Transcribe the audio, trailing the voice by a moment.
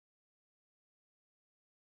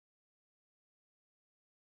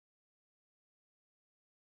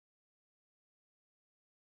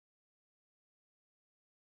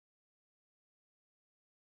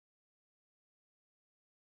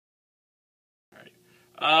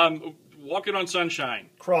Walking on Sunshine.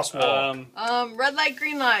 Crosswalk. Red light,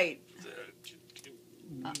 green light.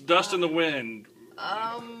 Dust in the Wind.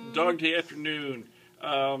 Dog Day Afternoon.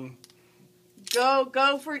 Go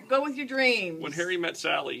with your dreams. When Harry Met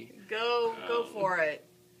Sally. Go for it.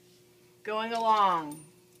 Going along.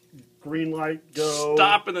 Green light, go.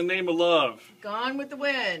 Stop in the Name of Love. Gone with the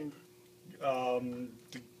Wind.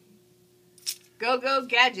 Go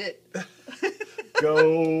gadget.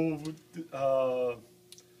 Go.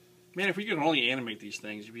 Man, if we could only animate these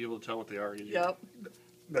things, you'd be able to tell what they are. Yep.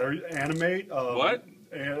 There, animate. What?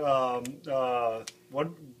 What?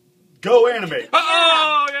 Go animate.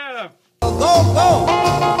 Oh yeah. Go, go,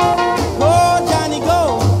 go, Johnny,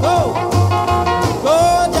 go, go,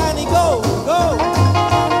 go, Johnny, go, go,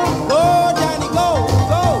 go, Johnny, go,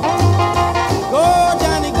 go, go,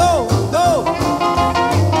 Johnny, go, go,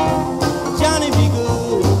 Johnny, be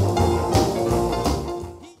good.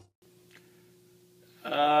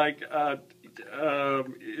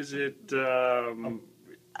 Is it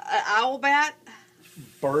Owlbat.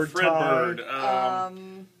 Bird Fred tie. Bird?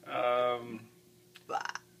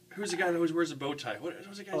 Who's the guy that always wears a bow tie?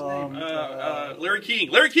 What's the guy's name? Larry King.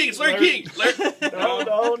 Larry King. It's Larry King. No.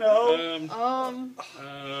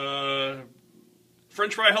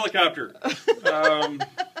 French fry helicopter.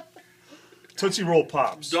 Tootsie Roll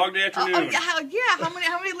Pops. Dog Day Afternoon. Yeah. How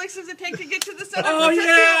many licks does it take to get to the center? Oh of the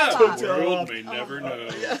yeah. Tootsie The Roll world Pop? may never know.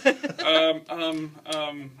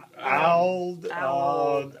 Owl.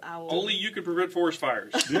 Only you can prevent forest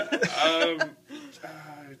fires.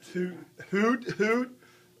 Hoot.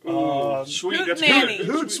 Sweet. Hoot That's Nanny. good.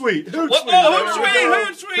 Hoot sweet. Hoot Oh, sweet.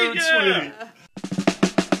 Hoot sweet. Hoot Yeah. sweet.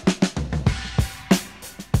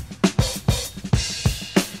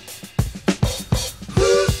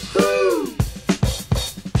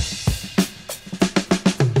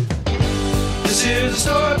 This is a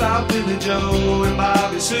story about Billy Joe and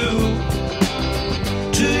Bobby Sue.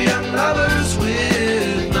 Two young lovers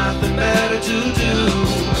with nothing better to do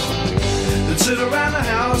than sit around the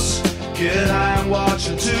house, get high and watch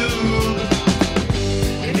a tube.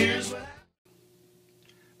 And here's what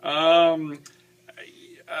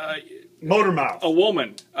Motor Mouth. A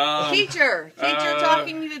woman. Teacher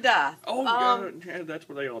talking you to death. Oh, yeah, that's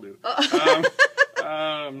what they all do.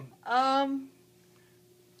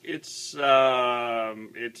 It's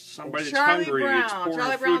somebody that's Charlie hungry. Brown. It's pouring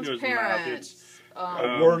Charlie food Brown's in his mouth. parents. It's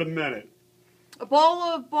A word a minute. A bowl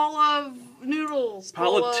of noodles.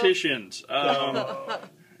 politicians.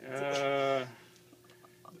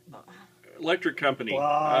 Electric company.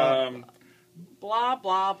 Blah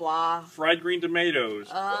blah blah. Fried green tomatoes.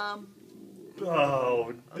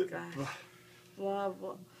 Oh. Okay. Blah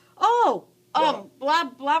blah. Oh.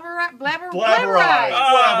 Blabberize. Blabberize.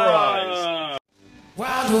 Blabberize.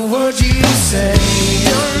 What would you say?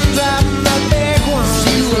 Don't drop my big one.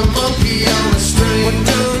 You a monkey on a string. Well,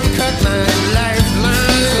 don't cut my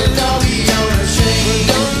lifeline. A doggy on a chain.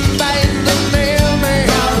 Don't bite the mailman.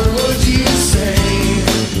 What would you say?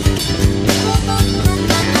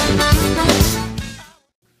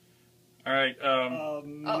 All right.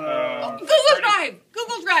 Google Drive.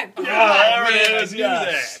 Google Drive. Yeah, there it is. Do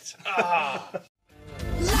Yes. that.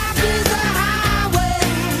 Life is a highway.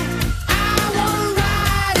 I wanna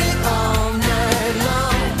ride it all night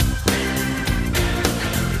long.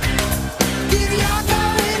 If you're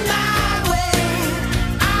going my way,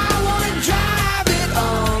 I wanna drive it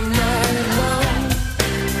all night long.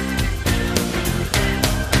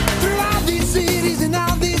 Through all these cities and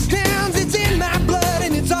all these towns, it's in my blood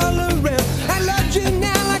and it's all around. I loved you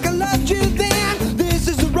now like I loved you then. This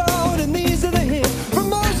is the road and these are the hills. From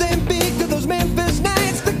Mozambique to those Memphis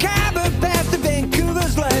nights, the Khyber Pass to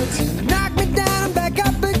Vancouver's lights. Knock me down and back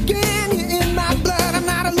up again. You're in my blood, I'm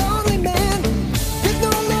not a lonely man. There's no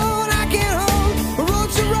load I can't hold. The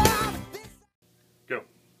road's so rough. Go.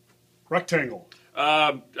 Rectangle.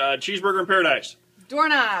 Cheeseburger in Paradise.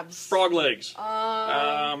 Doorknobs. Frog legs.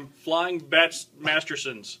 Flying Bats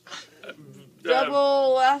Mastersons.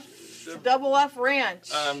 Double F Ranch.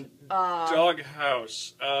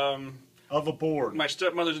 Doghouse. Of a board. My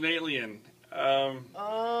stepmother's an alien.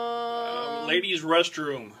 Ladies'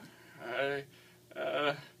 restroom.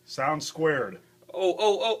 Sound squared.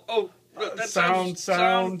 That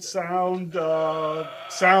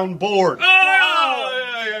Soundboard.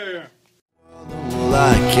 yeah. Well,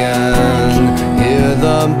 I can hear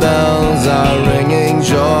the bells are ringing,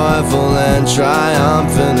 joyful and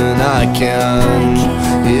triumphant, and I can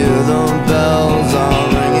hear the bells are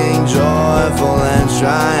ringing, joyful and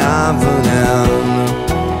triumphant, and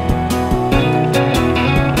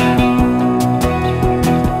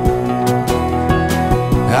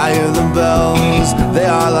I hear the bells things. They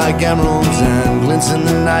are like emeralds and glints in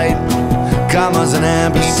the night, commas and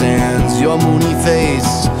ampersands. Your moony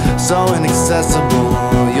face, so inaccessible.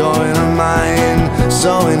 Your inner mind,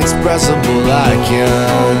 so inexpressible. I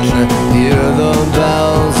can hear the